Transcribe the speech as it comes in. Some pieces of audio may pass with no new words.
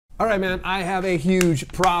All right, man, I have a huge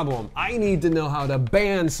problem. I need to know how to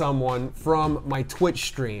ban someone from my Twitch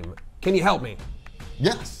stream. Can you help me?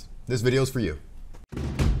 Yes, this video is for you.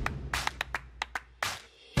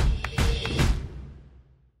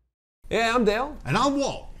 Yeah, I'm Dale. And I'm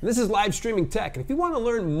Walt. And this is Live Streaming Tech. And if you want to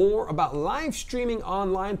learn more about live streaming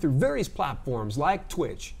online through various platforms like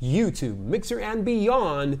Twitch, YouTube, Mixer, and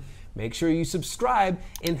beyond, make sure you subscribe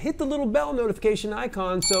and hit the little bell notification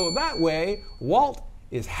icon so that way Walt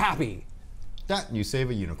is happy. That and you save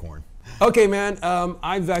a unicorn. Okay, man,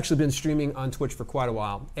 I've actually been streaming on Twitch for quite a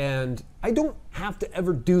while, and I don't have to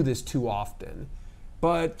ever do this too often,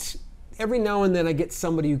 but every now and then I get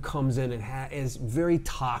somebody who comes in and is very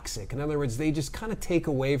toxic. In other words, they just kind of take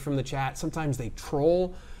away from the chat. Sometimes they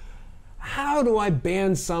troll. How do I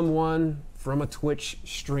ban someone from a Twitch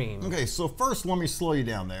stream? Okay, so first let me slow you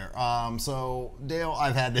down there. So Dale,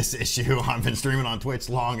 I've had this issue. I've been streaming on Twitch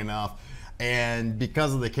long enough. And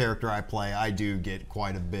because of the character I play, I do get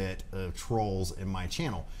quite a bit of trolls in my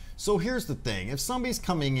channel. So here's the thing, if somebody's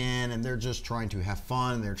coming in and they're just trying to have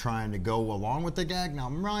fun, they're trying to go along with the gag, now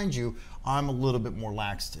mind you, I'm a little bit more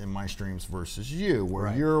lax in my streams versus you,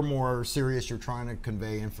 where you're more serious, you're trying to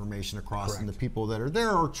convey information across, and the people that are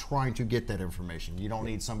there are trying to get that information. You don't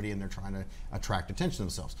need somebody in there trying to attract attention to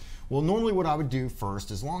themselves. Well, normally what I would do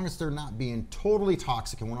first, as long as they're not being totally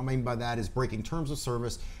toxic, and what I mean by that is breaking terms of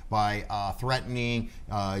service by threatening,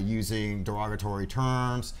 using derogatory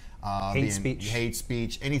terms, hate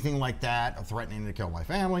speech, anything like that, threatening to kill my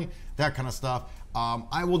family, that kind of stuff,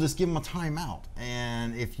 I will just give them a timeout.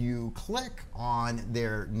 And if you click on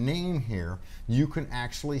their name here, you can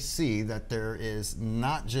actually see that there is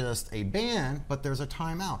not just a ban, but there's a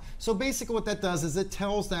timeout. So basically what that does is it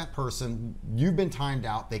tells that person, you've been timed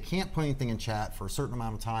out, they can't put anything in chat for a certain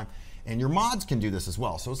amount of time. And your mods can do this as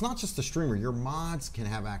well. So it's not just the streamer, your mods can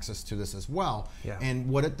have access to this as well. Yeah. And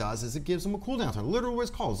what it does is it gives them a cooldown time. Literally what it's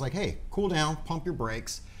called. It's like, hey, cool down, pump your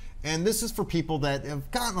brakes. And this is for people that have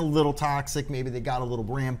gotten a little toxic, maybe they got a little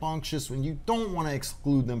rambunctious, when you don't want to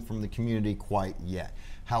exclude them from the community quite yet.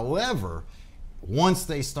 However, once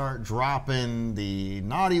they start dropping the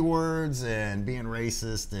naughty words and being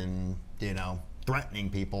racist and, you know, threatening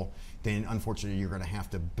people, then unfortunately you're going to have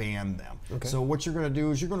to ban them. Okay. So what you're going to do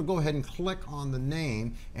is you're going to go ahead and click on the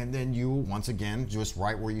name, and then you, once again, just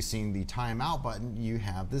right where you've seen the timeout button, you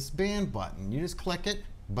have this ban button. You just click it,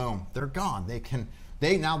 boom, they're gone.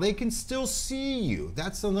 Now they can still see you.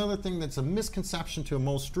 That's another thing that's a misconception to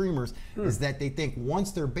most streamers, is that they think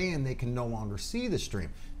once they're banned, they can no longer see the stream.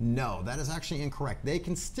 No, that is actually incorrect. They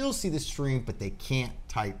can still see the stream, but they can't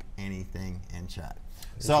type anything in chat.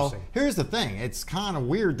 So here's the thing, it's kind of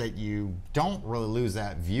weird that you don't really lose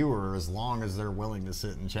that viewer as long as they're willing to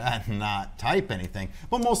sit in chat and not type anything.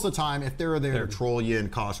 But most of the time, if they're there to troll you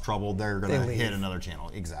and cause trouble, they're going to hit another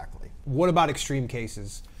channel. Exactly. What about extreme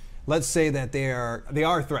cases? Let's say that they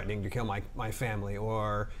are threatening to kill my family,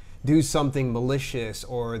 or do something malicious,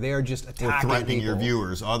 or they're just attacking or threatening people. Your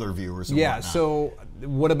viewers, other viewers. And whatnot. So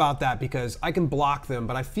what about that? Because I can block them,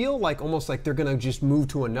 but I feel like almost like they're gonna just move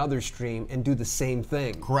to another stream and do the same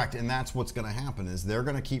thing. Correct, and that's what's gonna happen, is they're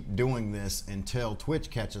gonna keep doing this until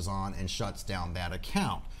Twitch catches on and shuts down that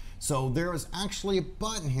account. So there is actually a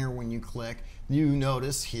button here when you click, you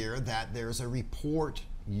notice here that there's a report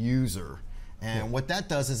user. And what that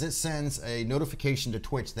does is it sends a notification to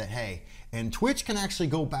Twitch that, hey, and Twitch can actually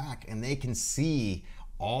go back and they can see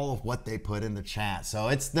all of what they put in the chat. So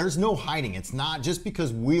there's no hiding. It's not just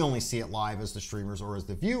because we only see it live as the streamers or as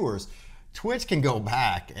the viewers. Twitch can go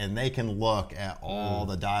back and they can look at all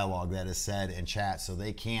the dialogue that is said in chat, so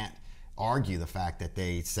they can't argue the fact that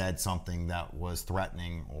they said something that was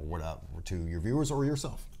threatening or whatever to your viewers or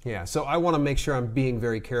yourself. Yeah, so I want to make sure I'm being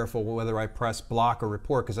very careful whether I press block or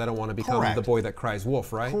report, because I don't want to become the boy that cries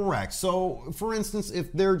wolf, right? Correct. So, for instance,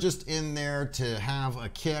 if they're just in there to have a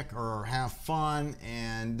kick or have fun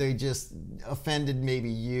and they just offended maybe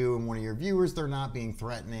you and one of your viewers, they're not being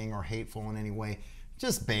threatening or hateful in any way,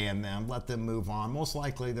 just ban them, let them move on. Most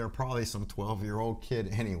likely they're probably some 12-year-old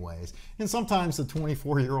kid anyways, and sometimes a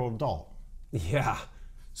 24-year-old adult. Yeah.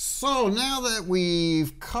 So now that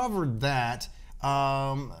we've covered that,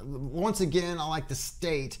 once again, I like to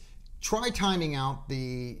state, try timing out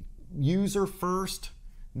the user first,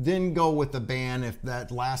 then go with the ban if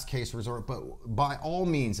that last case resort. But by all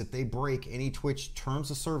means, if they break any Twitch terms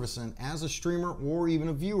of service, and as a streamer or even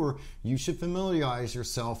a viewer, you should familiarize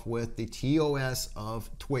yourself with the TOS of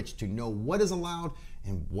Twitch to know what is allowed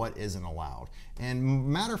and what isn't allowed. And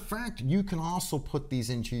matter of fact, you can also put these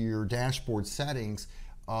into your dashboard settings,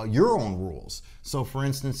 your own rules. So for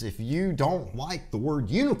instance, if you don't like the word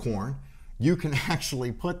unicorn, you can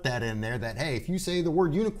actually put that in there that, hey, if you say the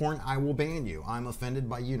word unicorn, I will ban you. I'm offended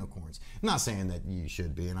by unicorns. I'm not saying that you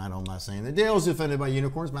should be, and I'm not saying that Dale's offended by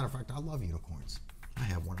unicorns. Matter of fact, I love unicorns. I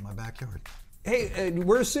have one in my backyard. Hey,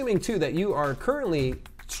 we're assuming too that you are currently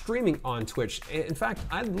streaming on Twitch. In fact,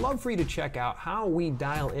 I'd love for you to check out how we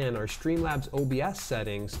dial in our Streamlabs OBS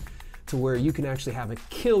settings to where you can actually have a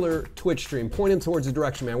killer Twitch stream. Point them towards the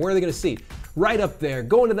direction, man. Where are they gonna see? Right up there.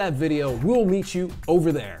 Go into that video. We'll meet you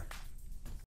over there.